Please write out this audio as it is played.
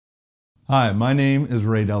Hi, my name is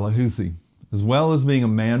Ray Delahousie. As well as being a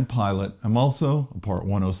manned pilot, I'm also a Part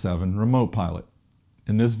 107 remote pilot.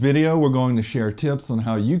 In this video, we're going to share tips on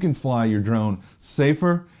how you can fly your drone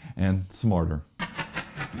safer and smarter.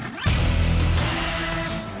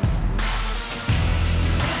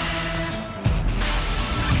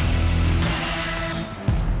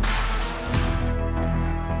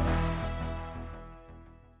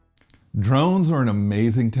 Drones are an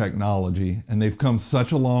amazing technology, and they've come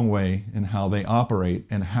such a long way in how they operate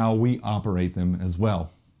and how we operate them as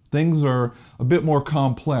well. Things are a bit more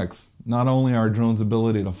complex. Not only our drone's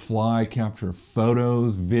ability to fly, capture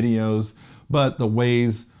photos, videos, but the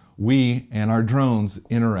ways we and our drones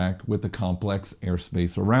interact with the complex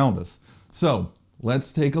airspace around us. So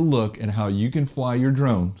let's take a look at how you can fly your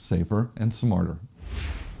drone safer and smarter.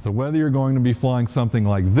 So whether you're going to be flying something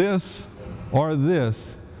like this or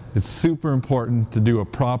this, it's super important to do a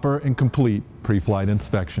proper and complete pre-flight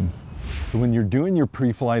inspection. So when you're doing your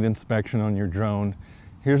pre-flight inspection on your drone,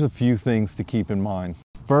 here's a few things to keep in mind.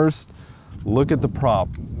 First, look at the prop.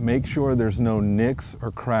 Make sure there's no nicks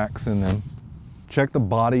or cracks in them. Check the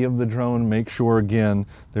body of the drone. Make sure, again,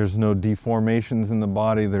 there's no deformations in the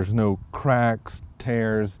body. There's no cracks,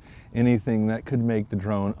 tears, anything that could make the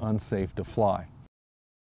drone unsafe to fly.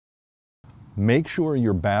 Make sure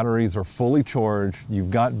your batteries are fully charged,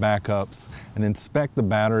 you've got backups, and inspect the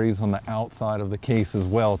batteries on the outside of the case as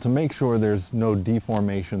well to make sure there's no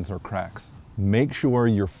deformations or cracks. Make sure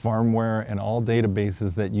your firmware and all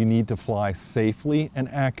databases that you need to fly safely and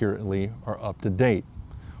accurately are up to date.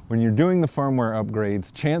 When you're doing the firmware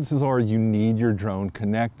upgrades, chances are you need your drone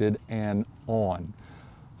connected and on.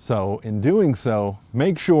 So in doing so,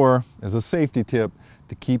 make sure, as a safety tip,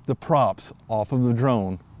 to keep the props off of the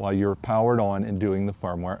drone while you're powered on and doing the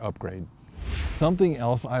firmware upgrade. Something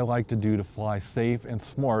else I like to do to fly safe and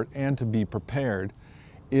smart and to be prepared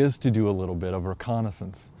is to do a little bit of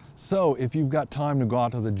reconnaissance. So if you've got time to go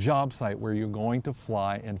out to the job site where you're going to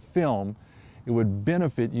fly and film, it would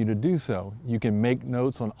benefit you to do so. You can make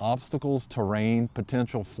notes on obstacles, terrain,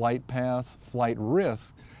 potential flight paths, flight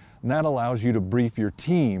risks, and that allows you to brief your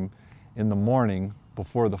team in the morning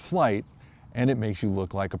before the flight, and it makes you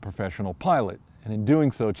look like a professional pilot. And in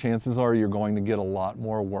doing so, chances are you're going to get a lot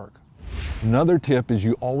more work. Another tip is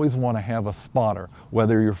you always want to have a spotter.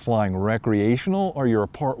 Whether you're flying recreational or you're a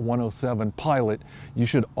Part 107 pilot, you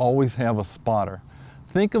should always have a spotter.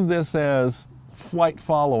 Think of this as flight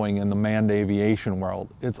following in the manned aviation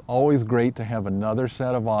world. It's always great to have another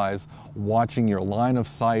set of eyes watching your line of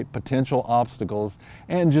sight, potential obstacles,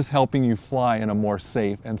 and just helping you fly in a more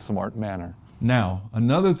safe and smart manner. Now,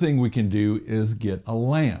 another thing we can do is get a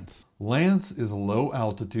LAANC. LAANC is a low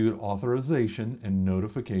altitude authorization and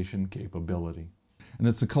notification capability. And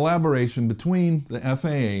it's a collaboration between the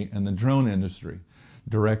FAA and the drone industry,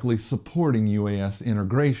 directly supporting UAS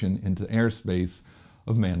integration into airspace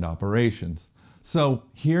of manned operations. So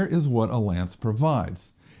here is what a LAANC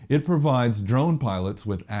provides. It provides drone pilots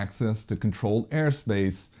with access to controlled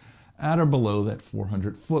airspace at or below that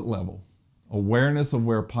 400-foot level. Awareness of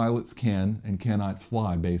where pilots can and cannot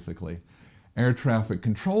fly, basically. Air traffic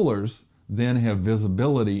controllers then have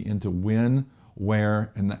visibility into when,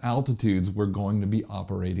 where, and the altitudes we're going to be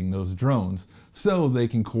operating those drones, so they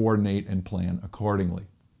can coordinate and plan accordingly.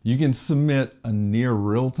 You can submit a near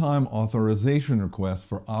real-time authorization request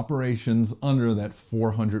for operations under that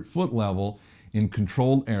 400-foot level in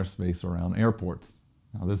controlled airspace around airports.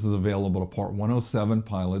 Now, this is available to Part 107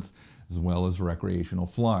 pilots as well as recreational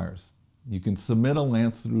flyers. You can submit a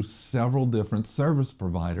LAANC through several different service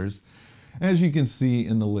providers, as you can see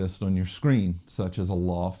in the list on your screen, such as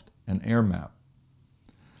Aloft and AirMap.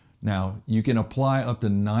 Now, you can apply up to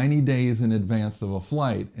 90 days in advance of a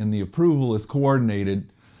flight, and the approval is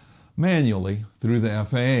coordinated manually through the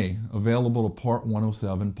FAA, available to Part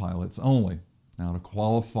 107 pilots only. Now, to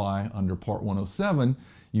qualify under Part 107,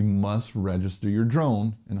 you must register your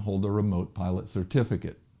drone and hold a remote pilot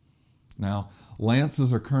certificate. Now,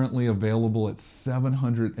 LAANCs are currently available at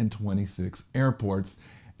 726 airports,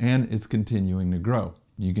 and it's continuing to grow.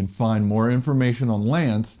 You can find more information on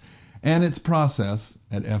LAANC and its process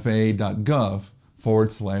at faa.gov/UAS.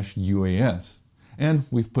 And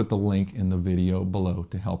we've put the link in the video below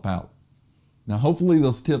to help out. Now, hopefully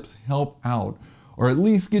those tips help out, or at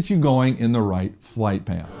least get you going in the right flight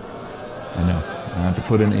path. I know, I have to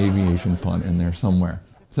put an aviation pun in there somewhere.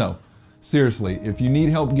 So, seriously, if you need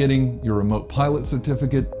help getting your remote pilot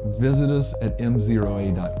certificate, visit us at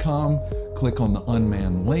m0a.com, click on the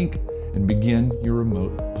unmanned link, and begin your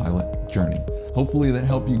remote pilot journey. Hopefully that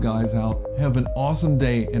helped you guys out. Have an awesome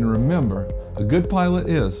day, and remember, a good pilot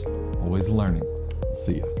is always learning.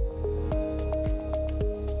 See ya.